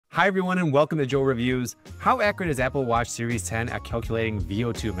Hi everyone and welcome to Joe Reviews. How accurate is Apple Watch Series 10 at calculating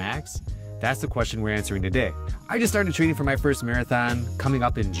VO2 Max? That's the question we're answering today. I just started training for my first marathon coming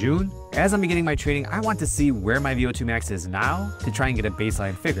up in June. As I'm beginning my training, I want to see where my VO2 Max is now to try and get a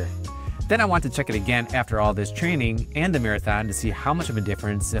baseline figure. Then I want to check it again after all this training and the marathon to see how much of a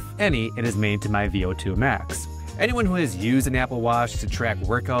difference, if any, it has made to my VO2 Max. Anyone who has used an Apple Watch to track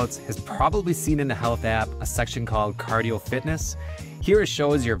workouts has probably seen in the Health app a section called Cardio Fitness. Here it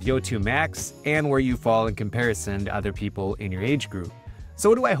shows your VO2 Max and where you fall in comparison to other people in your age group. So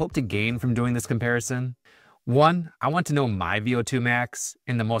what do I hope to gain from doing this comparison? 1, I want to know my VO2 Max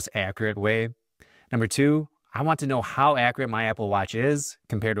in the most accurate way. Number 2, I want to know how accurate my Apple Watch is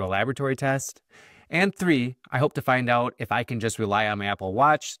compared to a laboratory test. And 3, I hope to find out if I can just rely on my Apple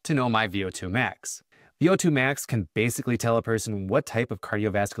Watch to know my VO2 Max. VO2 Max can basically tell a person what type of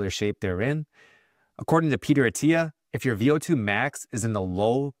cardiovascular shape they're in. According to Peter Attia, if your VO2 Max is in the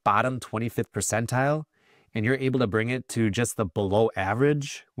low bottom 25th percentile, and you're able to bring it to just the below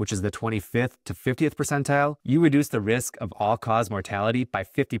average, which is the 25th to 50th percentile, you reduce the risk of all-cause mortality by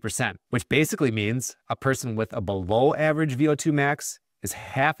 50%, which basically means a person with a below average VO2 Max is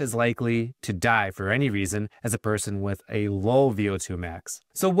half as likely to die for any reason as a person with a low VO2 Max.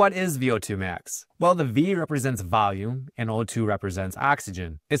 So what is VO2 Max? Well, the V represents volume and O2 represents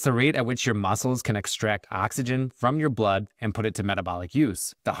oxygen. It's the rate at which your muscles can extract oxygen from your blood and put it to metabolic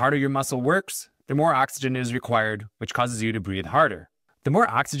use. The harder your muscle works, the more oxygen is required, which causes you to breathe harder. The more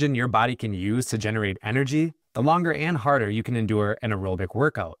oxygen your body can use to generate energy, the longer and harder you can endure an aerobic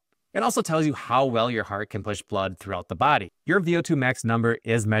workout. It also tells you how well your heart can push blood throughout the body. Your VO2 Max number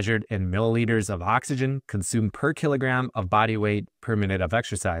is measured in milliliters of oxygen consumed per kilogram of body weight per minute of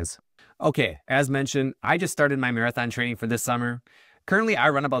exercise. Okay, as mentioned, I just started my marathon training for this summer. Currently, I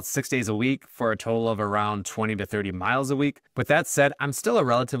run about 6 days a week for a total of around 20 to 30 miles a week. With that said, I'm still a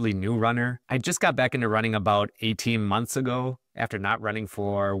relatively new runner. I just got back into running about 18 months ago after not running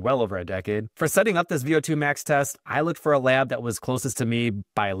for well over a decade. For setting up this VO2 Max test, I looked for a lab that was closest to me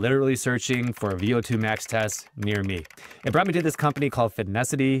by literally searching for a VO2 Max test near me. It brought me to this company called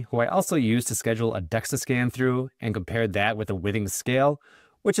Fitnessity, who I also used to schedule a DEXA scan through and compared that with a Withings scale,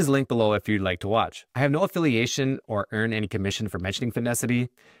 which is linked below if you'd like to watch. I have no affiliation or earn any commission for mentioning Fitnessity.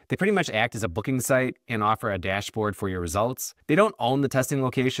 They pretty much act as a booking site and offer a dashboard for your results. They don't own the testing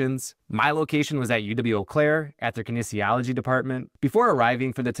locations. My location was at UW-Eau Claire at their kinesiology department. Before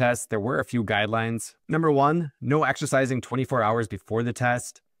arriving for the test, there were a few guidelines. Number 1, no exercising 24 hours before the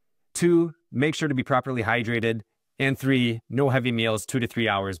test. 2, make sure to be properly hydrated. And 3, no heavy meals 2 to 3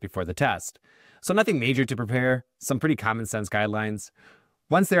 hours before the test. So nothing major to prepare, some pretty common sense guidelines.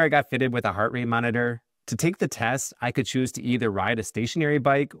 Once there, I got fitted with a heart rate monitor. To take the test, I could choose to either ride a stationary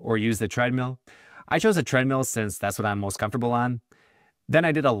bike or use the treadmill. I chose a treadmill since that's what I'm most comfortable on. Then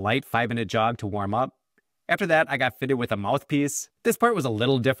I did a light 5-minute jog to warm up. After that, I got fitted with a mouthpiece. This part was a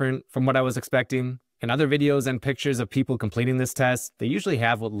little different from what I was expecting. In other videos and pictures of people completing this test, they usually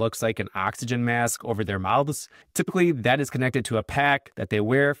have what looks like an oxygen mask over their mouths. Typically, that is connected to a pack that they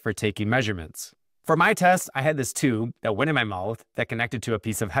wear for taking measurements. For my test, I had this tube that went in my mouth that connected to a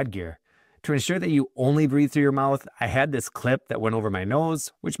piece of headgear. To ensure that you only breathe through your mouth, I had this clip that went over my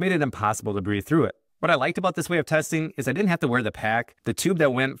nose, which made it impossible to breathe through it. What I liked about this way of testing is I didn't have to wear the pack. The tube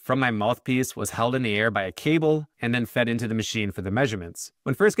that went from my mouthpiece was held in the air by a cable and then fed into the machine for the measurements.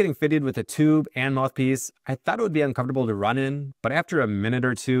 When first getting fitted with the tube and mouthpiece, I thought it would be uncomfortable to run in, but after a minute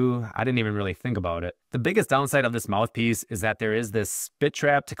or two, I didn't even really think about it. The biggest downside of this mouthpiece is that there is this spit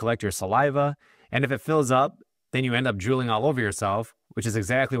trap to collect your saliva, and if it fills up, then you end up drooling all over yourself, which is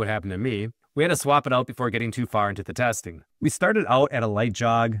exactly what happened to me. We had to swap it out before getting too far into the testing. We started out at a light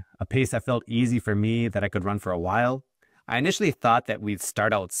jog, a pace that felt easy for me that I could run for a while. I initially thought that we'd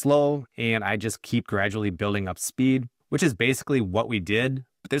start out slow and I'd just keep gradually building up speed, which is basically what we did.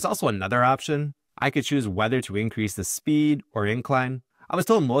 But there's also another option. I could choose whether to increase the speed or incline. I was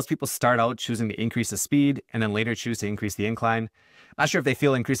told most people start out choosing to increase the speed and then later choose to increase the incline. Not sure if they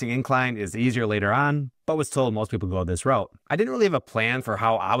feel increasing incline is easier later on, but was told most people go this route. I didn't really have a plan for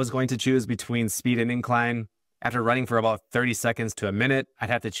how I was going to choose between speed and incline. After running for about 30 seconds to a minute, I'd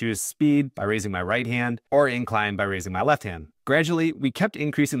have to choose speed by raising my right hand or incline by raising my left hand. Gradually, we kept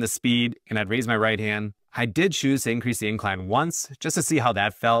increasing the speed and I'd raise my right hand. I did choose to increase the incline once just to see how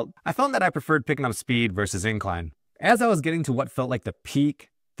that felt. I found that I preferred picking up speed versus incline. As I was getting to what felt like the peak,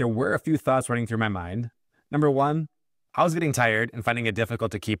 there were a few thoughts running through my mind. Number 1, I was getting tired and finding it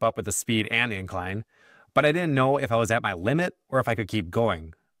difficult to keep up with the speed and the incline, but I didn't know if I was at my limit or if I could keep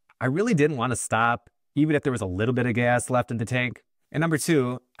going. I really didn't want to stop, even if there was a little bit of gas left in the tank. And number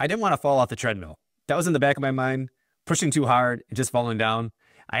 2, I didn't want to fall off the treadmill. That was in the back of my mind, pushing too hard and just falling down.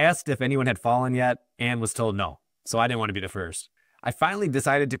 I asked if anyone had fallen yet and was told no, so I didn't want to be the first. I finally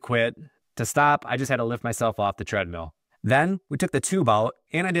decided to quit. To stop, I just had to lift myself off the treadmill. Then we took the tube out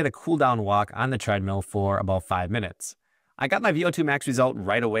and I did a cool down walk on the treadmill for about 5 minutes. I got my VO2 Max result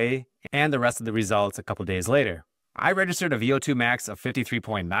right away and the rest of the results a couple days later. I registered a VO2 Max of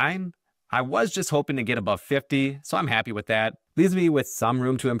 53.9. I was just hoping to get above 50, so I'm happy with that. Leaves me with some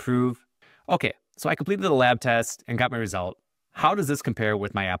room to improve. Okay, so I completed the lab test and got my result. How does this compare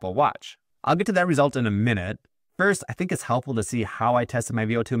with my Apple Watch? I'll get to that result in a minute. First, I think it's helpful to see how I tested my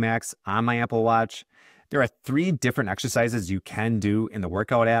VO2 Max on my Apple Watch. There are 3 different exercises you can do in the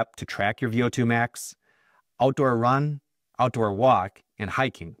workout app to track your VO2 Max: outdoor run, outdoor walk, and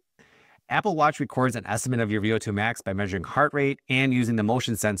hiking. Apple Watch records an estimate of your VO2 Max by measuring heart rate and using the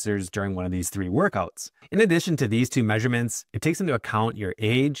motion sensors during one of these 3 workouts. In addition to these 2 measurements, it takes into account your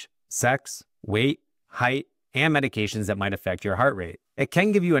age, sex, weight, height, and medications that might affect your heart rate. It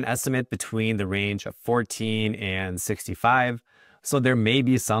can give you an estimate between the range of 14 and 65, so there may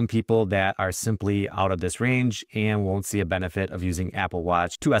be some people that are simply out of this range and won't see a benefit of using Apple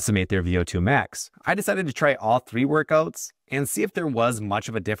Watch to estimate their VO2 Max. I decided to try all 3 workouts and see if there was much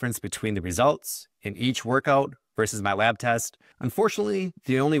of a difference between the results in each workout versus my lab test. Unfortunately,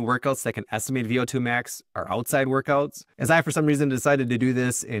 the only workouts that can estimate VO2 Max are outside workouts. As I, for some reason, decided to do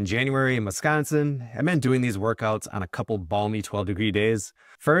this in January in Wisconsin, I've been doing these workouts on a couple balmy 12-degree days.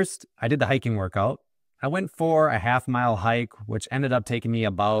 First, I did the hiking workout. I went for a half-mile hike, which ended up taking me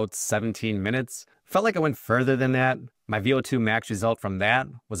about 17 minutes. Felt like I went further than that. My VO2 Max result from that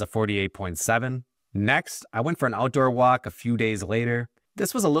was a 48.7. Next, I went for an outdoor walk a few days later.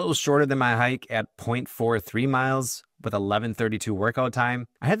 This was a little shorter than my hike at 0.43 miles with 11:32 workout time.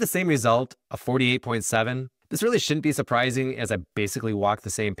 I had the same result, a 48.7. This really shouldn't be surprising as I basically walked the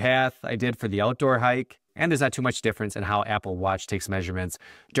same path I did for the outdoor hike, and there's not too much difference in how Apple Watch takes measurements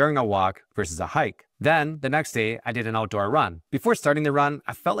during a walk versus a hike. Then, the next day, I did an outdoor run. Before starting the run,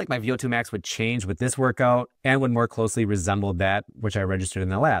 I felt like my VO2 Max would change with this workout and would more closely resemble that which I registered in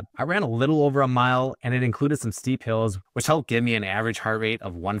the lab. I ran a little over a mile and it included some steep hills, which helped give me an average heart rate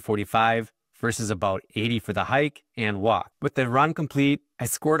of 145 versus about 80 for the hike and walk. With the run complete, I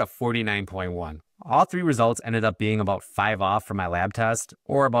scored a 49.1. All 3 results ended up being about 5 off from my lab test,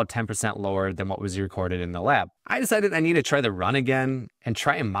 or about 10% lower than what was recorded in the lab. I decided I need to try the run again and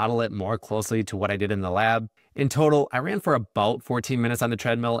try and model it more closely to what I did in the lab. In total, I ran for about 14 minutes on the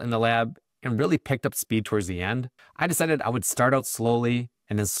treadmill in the lab and really picked up speed towards the end. I decided I would start out slowly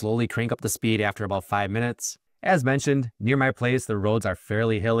and then slowly crank up the speed after about 5 minutes. As mentioned, near my place, the roads are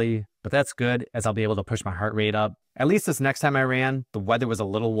fairly hilly, but that's good as I'll be able to push my heart rate up. At least this next time I ran, the weather was a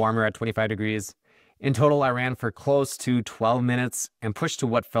little warmer at 25 degrees. In total, I ran for close to 12 minutes and pushed to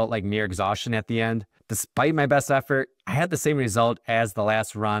what felt like near exhaustion at the end. Despite my best effort, I had the same result as the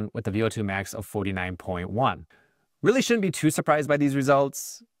last run with the VO2 Max of 49.1. Really shouldn't be too surprised by these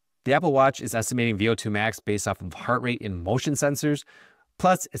results. The Apple Watch is estimating VO2 Max based off of heart rate and motion sensors.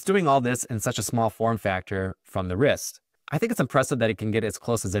 Plus, it's doing all this in such a small form factor from the wrist. I think it's impressive that it can get as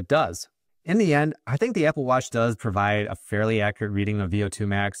close as it does. In the end, I think the Apple Watch does provide a fairly accurate reading of VO2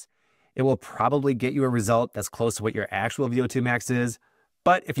 Max. It will probably get you a result that's close to what your actual VO2 Max is,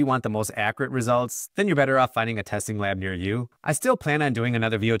 but if you want the most accurate results, then you're better off finding a testing lab near you. I still plan on doing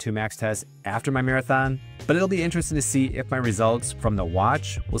another VO2 Max test after my marathon, but it'll be interesting to see if my results from the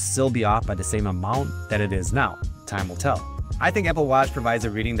watch will still be off by the same amount that it is now. Time will tell. I think Apple Watch provides a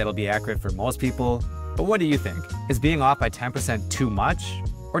reading that'll be accurate for most people, but what do you think? Is being off by 10% too much,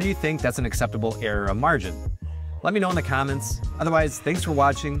 or do you think that's an acceptable error of margin? Let me know in the comments. Otherwise, thanks for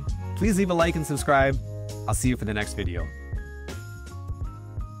watching. Please leave a like and subscribe. I'll see you for the next video.